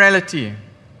immorality.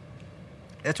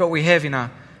 That's what we have in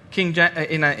our in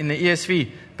the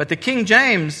ESV. But the King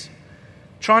James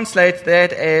translates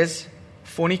that as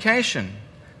fornication.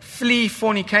 Flee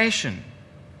fornication.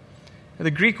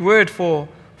 The Greek word for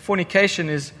fornication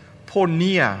is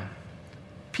porneia.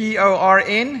 Porneia.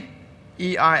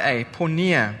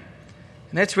 Porneia.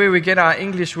 And that's where we get our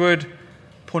English word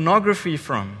pornography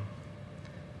from.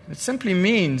 It simply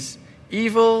means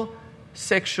evil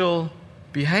sexual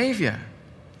behavior.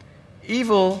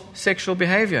 Evil sexual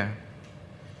behavior.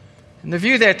 And the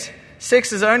view that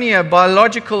sex is only a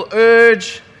biological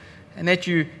urge and that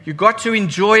you got to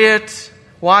enjoy it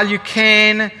while you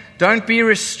can, don't be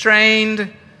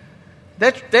restrained.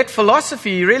 That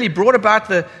philosophy really brought about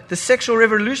the sexual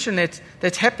revolution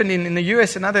that's happened in the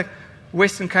US and other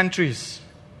Western countries.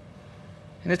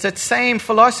 And it's that same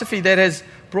philosophy that has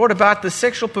brought about the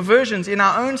sexual perversions in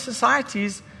our own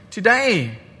societies today.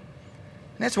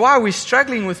 And that's why we're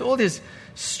struggling with all these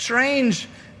strange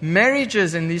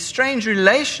marriages and these strange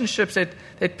relationships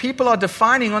that people are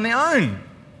defining on their own.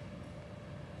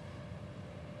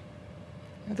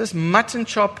 And this mutton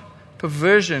chop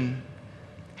perversion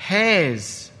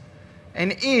has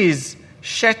and is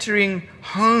shattering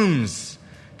homes.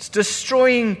 It's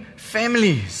destroying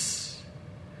families.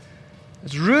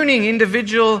 It's ruining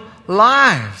individual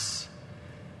lives.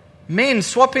 Men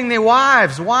swapping their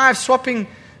wives, wives swapping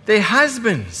their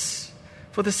husbands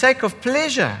for the sake of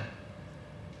pleasure.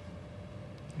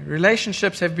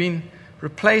 Relationships have been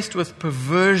replaced with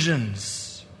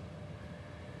perversions.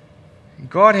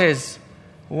 God has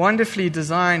wonderfully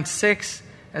designed sex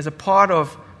as a part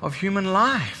of human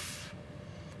life.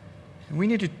 And we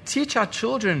need to teach our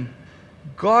children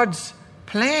God's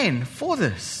plan for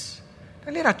this.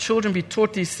 Don't let our children be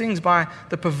taught these things by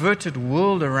the perverted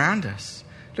world around us.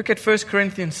 Look at 1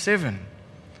 Corinthians 7.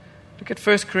 Look at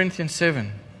 1 Corinthians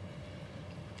 7.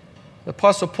 The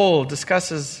Apostle Paul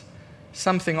discusses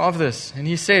something of this, and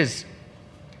he says,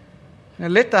 now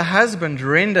let the husband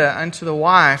render unto the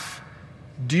wife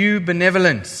due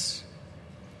benevolence.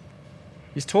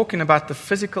 He's talking about the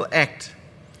physical act,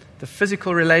 the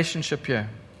physical relationship here.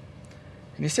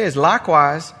 And he says,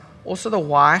 likewise, also the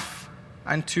wife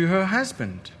unto her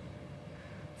husband.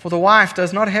 For the wife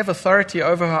does not have authority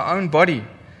over her own body,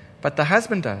 but the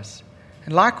husband does.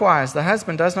 And likewise, the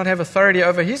husband does not have authority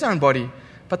over his own body,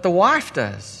 but the wife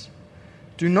does.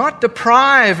 Do not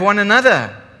deprive one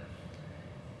another,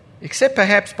 except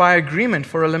perhaps by agreement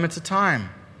for a limited time,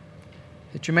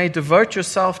 that you may devote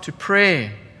yourself to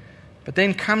prayer, but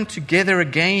then come together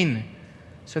again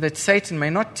so that Satan may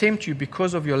not tempt you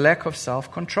because of your lack of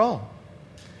self-control.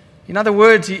 In other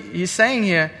words, he's saying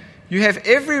here, you have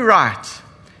every right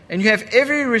and you have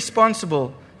every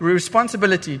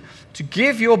responsibility to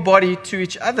give your body to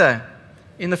each other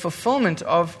in the fulfillment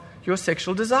of your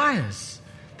sexual desires.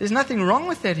 There's nothing wrong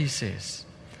with that, he says.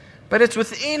 But it's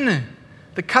within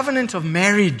the covenant of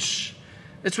marriage.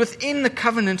 It's within the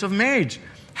covenant of marriage.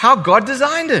 How God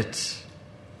designed it.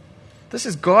 This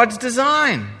is God's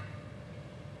design.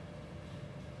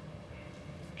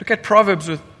 Look at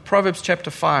Proverbs chapter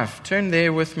 5. Turn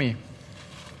there with me.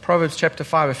 Proverbs chapter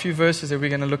 5, a few verses that we're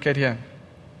going to look at here.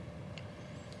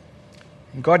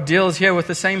 And God deals here with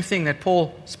the same thing that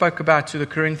Paul spoke about to the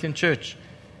Corinthian church.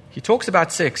 He talks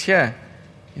about sex here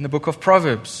in the book of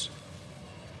Proverbs.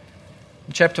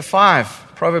 In chapter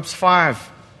 5, Proverbs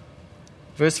 5,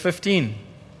 verse 15.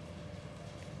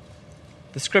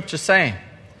 The scriptures say,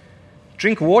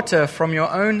 drink water from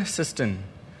your own cistern,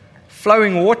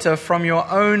 flowing water from your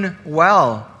own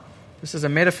well. This is a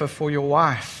metaphor for your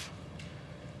wife.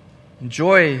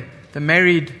 Enjoy the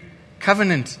married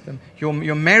covenant, your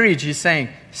marriage, he's saying.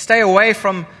 Stay away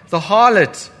from the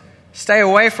harlot. Stay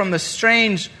away from the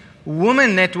strange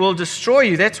woman that will destroy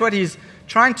you. That's what he's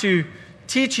trying to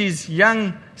teach his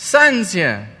young sons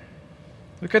here.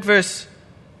 Look at verse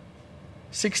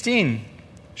 16.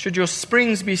 Should your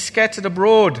springs be scattered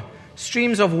abroad,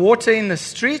 streams of water in the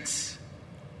streets?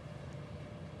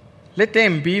 Let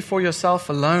them be for yourself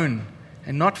alone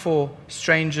and not for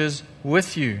strangers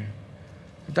with you.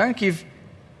 Don't give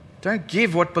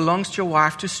what belongs to your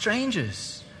wife to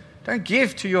strangers. Don't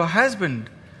give to your husband.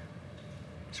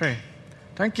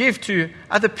 Don't give to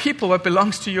other people what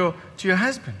belongs to your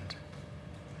husband.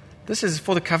 This is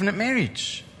for the covenant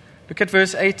marriage. Look at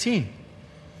verse 18.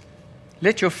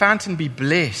 Let your fountain be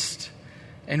blessed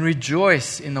and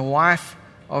rejoice in the wife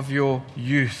of your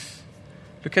youth.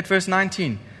 Look at verse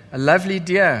 19. A lovely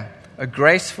deer, a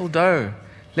graceful doe.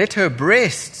 Let her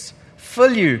breasts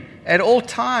fill you at all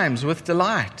times with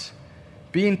delight.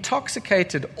 Be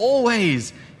intoxicated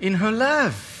always in her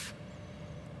love.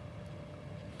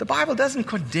 The Bible doesn't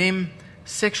condemn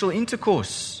sexual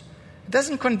intercourse. It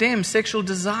doesn't condemn sexual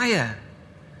desire.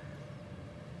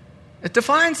 It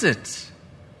defines it.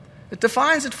 It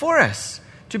defines it for us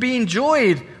to be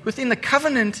enjoyed within the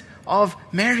covenant of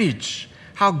marriage.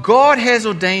 How God has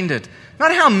ordained it.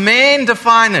 Not how man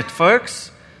define it,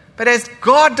 folks, but as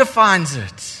God defines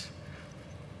it.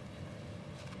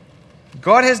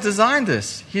 God has designed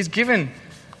this. He's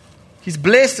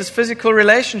blessed this physical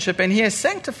relationship and He has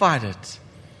sanctified it.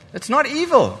 It's not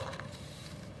evil.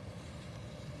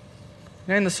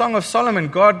 In the Song of Solomon,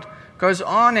 God goes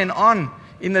on and on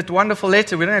in that wonderful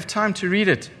letter. We don't have time to read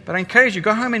it, but I encourage you,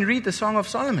 go home and read the Song of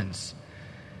Solomon's.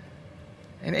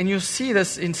 And you'll see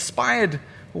this inspired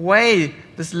way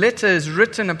this letter is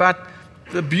written about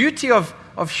the beauty of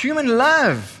human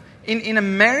love in a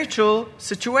marital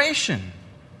situation.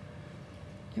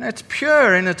 It's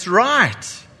pure and it's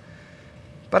right.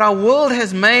 But our world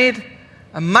has made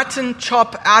a mutton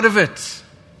chop out of it.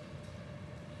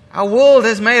 Our world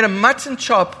has made a mutton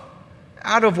chop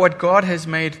out of what God has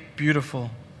made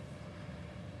beautiful.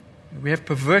 We have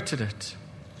perverted it.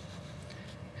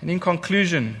 And in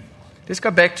conclusion, let's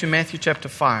go back to Matthew chapter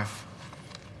 5.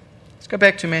 Let's go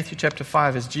back to Matthew chapter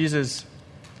 5 as Jesus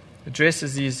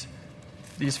addresses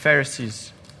these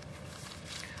Pharisees.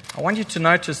 I want you to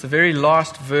notice the very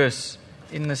last verse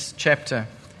in this chapter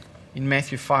in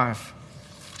Matthew 5.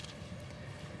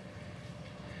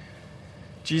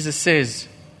 Jesus says,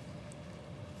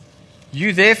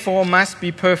 "You therefore must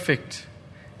be perfect,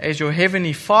 as your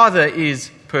heavenly Father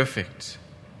is perfect."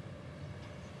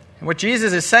 And what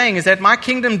Jesus is saying is that my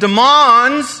kingdom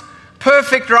demands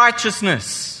perfect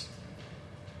righteousness.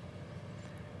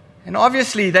 And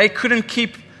obviously they couldn't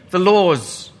keep the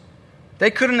laws. They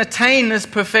couldn't attain this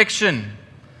perfection.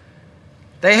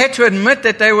 They had to admit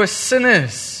that they were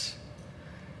sinners.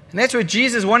 And that's where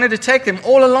Jesus wanted to take them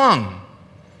all along.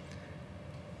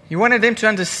 He wanted them to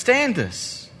understand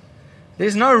this.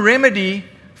 There's no remedy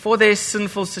for their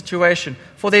sinful situation,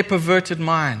 for their perverted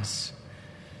minds.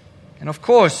 And of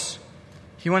course,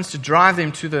 He wants to drive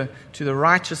them to the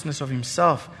righteousness of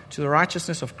Himself, to the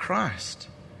righteousness of Christ.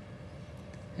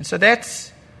 And so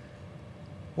that's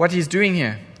what He's doing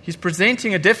here. He's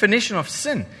presenting a definition of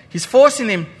sin. He's forcing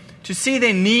them to see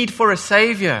their need for a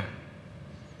Savior,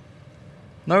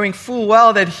 knowing full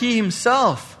well that He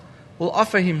Himself will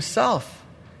offer Himself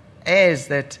as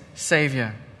that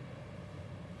Savior.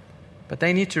 But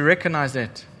they need to recognize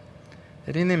that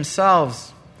in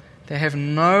themselves they have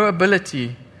no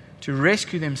ability to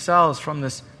rescue themselves from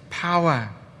this power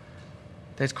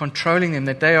that's controlling them,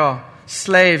 that they are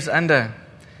slaves under.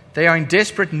 They are in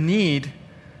desperate need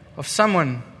of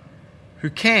someone who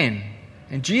can.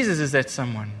 And Jesus is that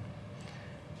someone.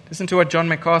 Listen to what John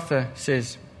MacArthur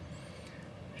says.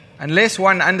 Unless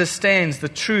one understands the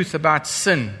truth about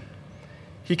sin,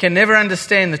 he can never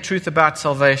understand the truth about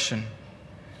salvation.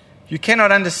 You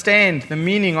cannot understand the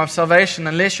meaning of salvation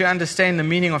unless you understand the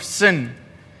meaning of sin.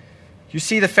 You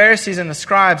see, the Pharisees and the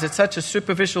scribes had such a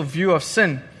superficial view of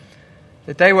sin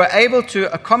that they were able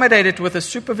to accommodate it with a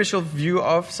superficial view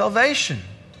of salvation.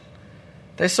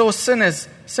 They saw sin as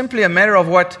simply a matter of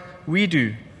what we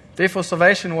do. Therefore,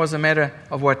 salvation was a matter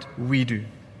of what we do.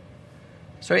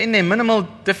 So in their minimal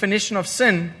definition of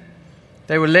sin,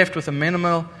 they were left with a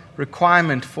minimal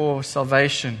requirement for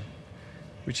salvation,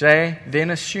 which they then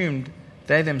assumed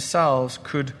they themselves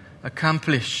could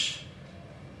accomplish.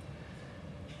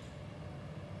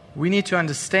 We need to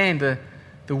understand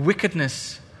the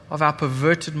wickedness of our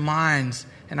perverted minds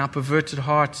and our perverted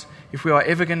hearts if we are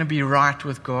ever going to be right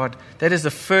with God. That is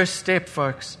the first step,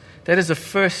 folks. That is the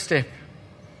first step.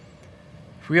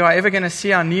 If we are ever going to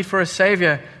see our need for a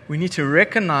Savior, we need to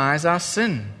recognize our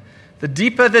sin. The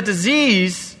deeper the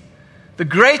disease, the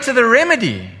greater the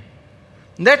remedy.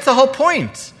 And that's the whole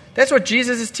point. That's what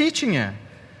Jesus is teaching here.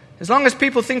 As long as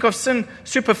people think of sin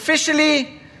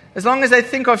superficially, as long as they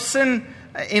think of sin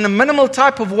in a minimal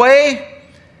type of way,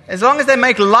 as long as they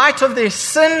make light of their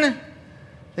sin,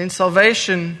 then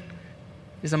salvation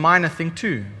is a minor thing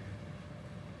too.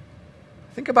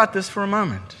 Think about this for a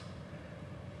moment.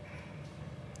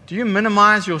 Do you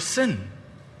minimize your sin?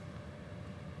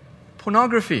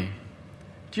 Pornography.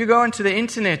 Do you go onto the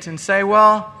internet and say,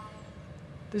 well,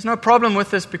 there's no problem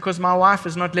with this because my wife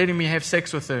is not letting me have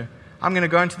sex with her. I'm going to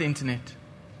go onto the internet.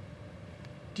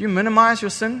 Do you minimize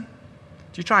your sin?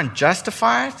 Do you try and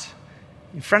justify it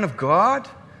in front of God?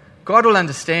 God will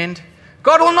understand.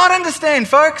 God will not understand,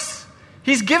 folks.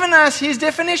 He's given us His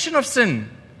definition of sin.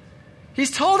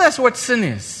 He's told us what sin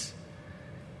is.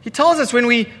 He tells us when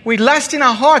we lust in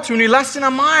our hearts, when we lust in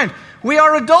our mind, we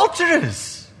are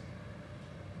adulterers.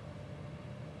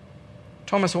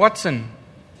 Thomas Watson,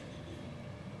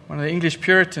 one of the English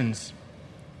Puritans,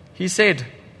 he said,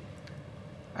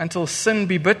 until sin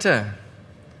be bitter,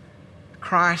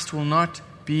 Christ will not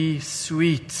be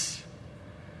sweet.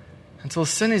 Until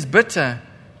sin is bitter,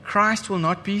 Christ will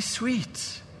not be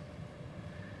sweet.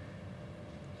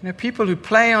 You know, people who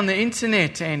play on the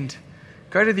internet and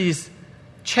go to these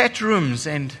chat rooms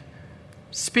and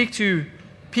speak to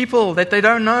people that they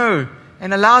don't know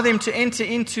and allow them to enter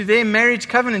into their marriage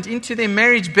covenant, into their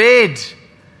marriage bed,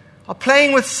 are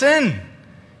playing with sin.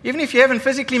 Even if you haven't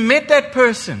physically met that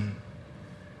person,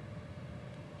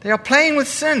 they are playing with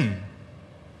sin.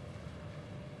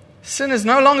 Sin is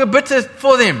no longer bitter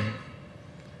for them.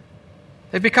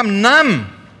 They've become numb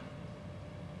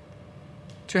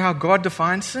to how God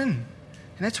defines sin.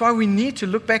 And that's why we need to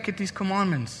look back at these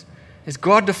commandments as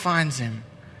God defines them.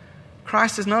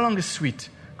 Christ is no longer sweet.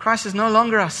 Christ is no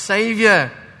longer our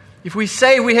Savior. If we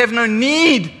say we have no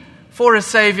need for a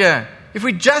Savior, if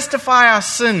we justify our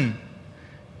sin,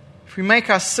 if we make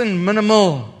our sin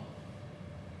minimal.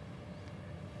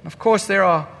 Of course, there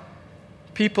are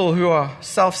people who are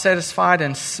self-satisfied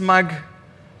and smug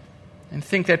and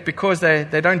think that because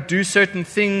they don't do certain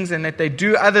things and that they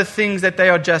do other things that they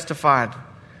are justified.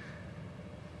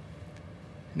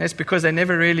 And that's because they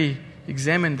never really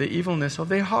examined the evilness of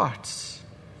their hearts.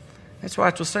 That's why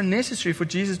it was so necessary for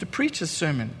Jesus to preach his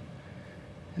sermon.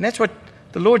 And that's what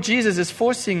the Lord Jesus is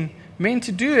forcing men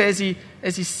to do as he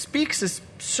speaks this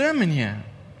sermon here.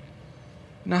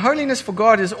 Now, holiness for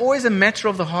God is always a matter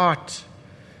of the heart.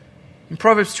 In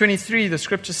Proverbs 23, the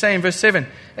scriptures say in verse 7,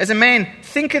 as a man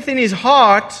thinketh in his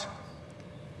heart,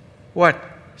 what?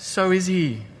 So is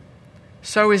he.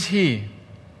 So is he.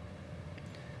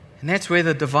 And that's where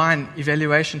the divine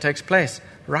evaluation takes place.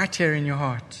 Right here in your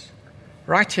heart.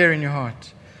 Right here in your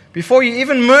heart. Before you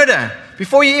even murder,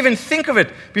 before you even think of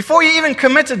it, before you even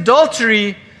commit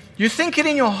adultery, you think it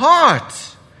in your heart.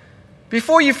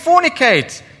 Before you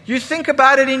fornicate, you think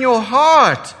about it in your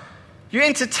heart. You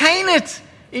entertain it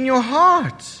in your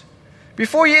heart.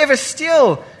 Before you ever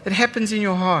steal, it happens in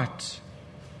your heart.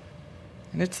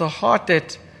 And it's the heart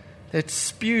that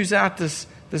spews out this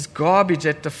garbage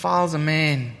that defiles a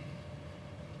man.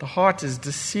 The heart is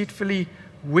deceitfully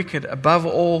wicked above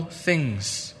all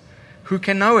things. Who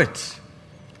can know it?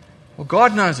 Well,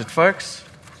 God knows it, folks.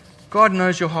 God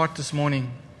knows your heart this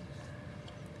morning.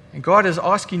 And God is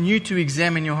asking you to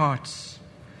examine your hearts.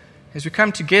 As we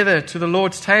come together to the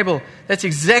Lord's table, that's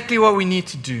exactly what we need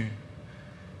to do.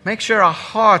 Make sure our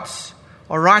hearts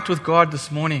are right with God this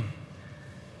morning.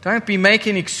 Don't be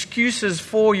making excuses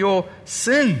for your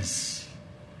sins.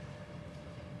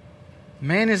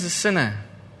 Man is a sinner.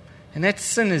 And that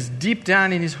sin is deep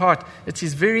down in his heart. It's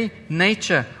his very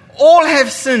nature. All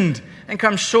have sinned and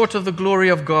come short of the glory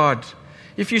of God.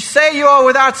 If you say you are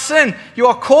without sin, you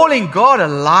are calling God a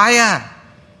liar.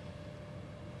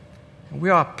 And we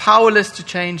are powerless to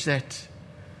change that.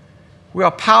 We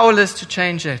are powerless to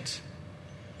change that.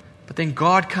 But then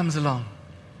God comes along.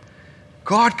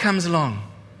 God comes along.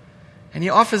 And He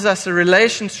offers us a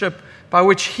relationship by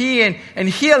which He and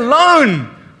He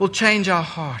alone will change our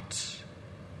hearts.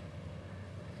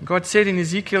 God said in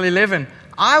Ezekiel 11,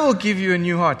 I will give you a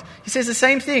new heart. He says the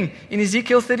same thing in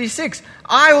Ezekiel 36.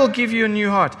 I will give you a new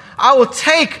heart. I will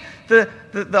take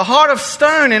the heart of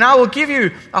stone and I will give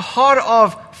you a heart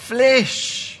of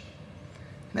flesh.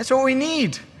 And that's what we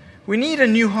need. We need a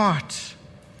new heart.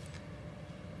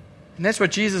 And that's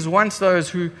what Jesus wants those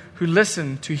who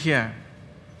listen to hear.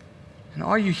 And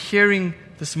are you hearing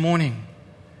this morning?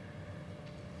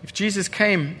 If Jesus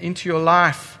came into your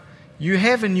life, you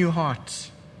have a new heart.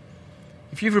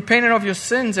 If you've repented of your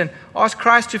sins and asked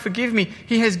Christ to forgive me,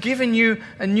 He has given you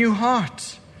a new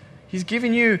heart. He's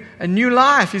given you a new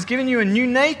life. He's given you a new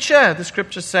nature, the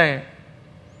Scriptures say.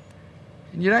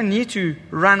 And you don't need to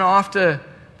run after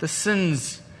the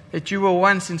sins that you were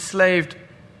once enslaved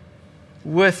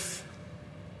with.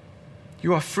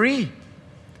 You are free.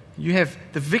 You have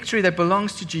the victory that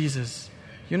belongs to Jesus.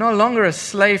 You're no longer a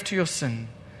slave to your sin.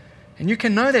 And you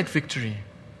can know that victory.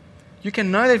 You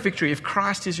can know that victory if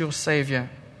Christ is your Savior.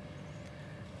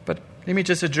 But let me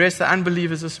just address the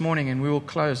unbelievers this morning and we will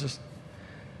close this.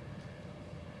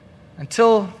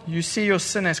 Until you see your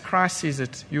sin as Christ sees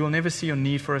it, you will never see your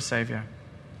need for a Savior.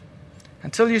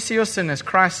 Until you see your sin as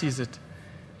Christ sees it,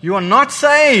 you are not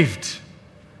saved.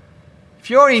 If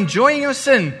you're enjoying your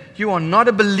sin, you are not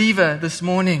a believer this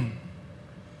morning.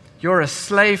 You're a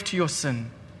slave to your sin.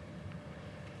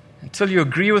 Until you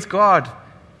agree with God,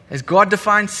 as God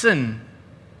defines sin,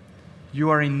 you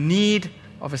are in need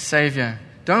of a Savior.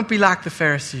 Don't be like the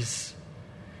Pharisees.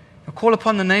 Now call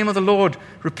upon the name of the Lord.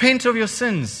 Repent of your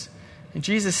sins. And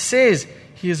Jesus says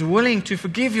He is willing to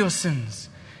forgive your sins.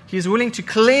 He is willing to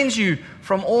cleanse you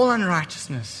from all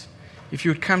unrighteousness. If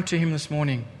you would come to Him this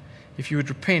morning, if you would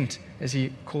repent as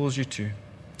He calls you to.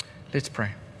 Let's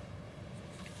pray.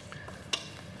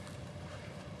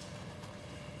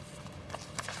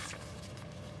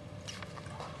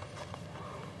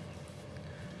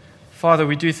 Father,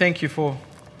 we do thank You for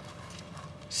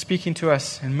speaking to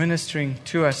us and ministering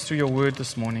to us through Your word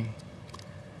this morning.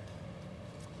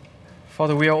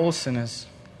 Father, we are all sinners.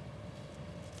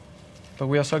 But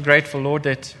we are so grateful, Lord,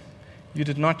 that You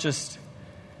did not just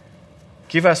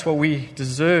give us what we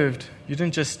deserved. You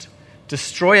didn't just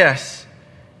destroy us.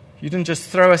 You didn't just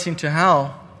throw us into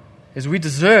hell as we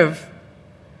deserve.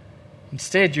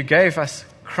 Instead, You gave us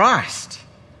Christ,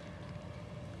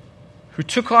 who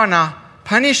took on our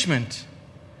punishment,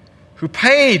 who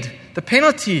paid the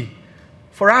penalty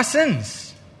for our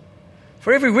sins.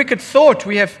 For every wicked thought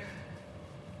we have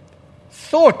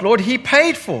thought, Lord, He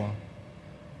paid for.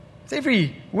 With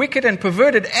every wicked and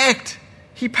perverted act,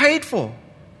 He paid for.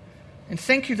 And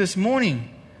thank You this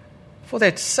morning for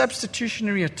that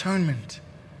substitutionary atonement.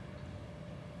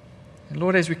 And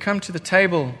Lord, as we come to the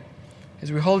table,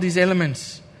 as we hold these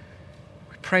elements,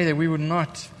 we pray that we would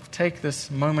not take this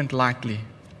moment lightly.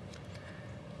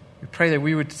 We pray that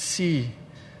we would see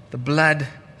the blood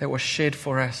that was shed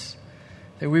for us,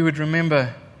 that we would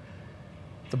remember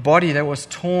the body that was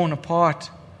torn apart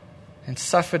and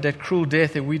suffered that cruel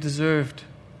death that we deserved.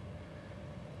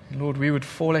 And Lord, we would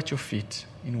fall at Your feet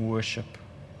in worship.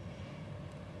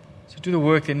 So do the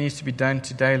work that needs to be done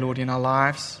today, Lord, in our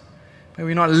lives. May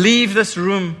we not leave this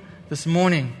room this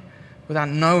morning without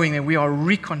knowing that we are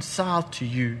reconciled to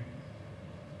You.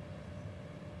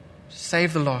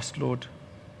 Save the lost, Lord.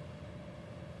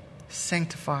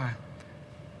 Sanctify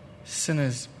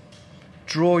sinners.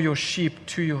 Draw Your sheep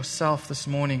to Yourself this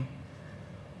morning.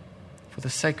 For the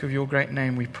sake of Your great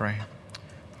name we pray.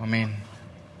 Amen.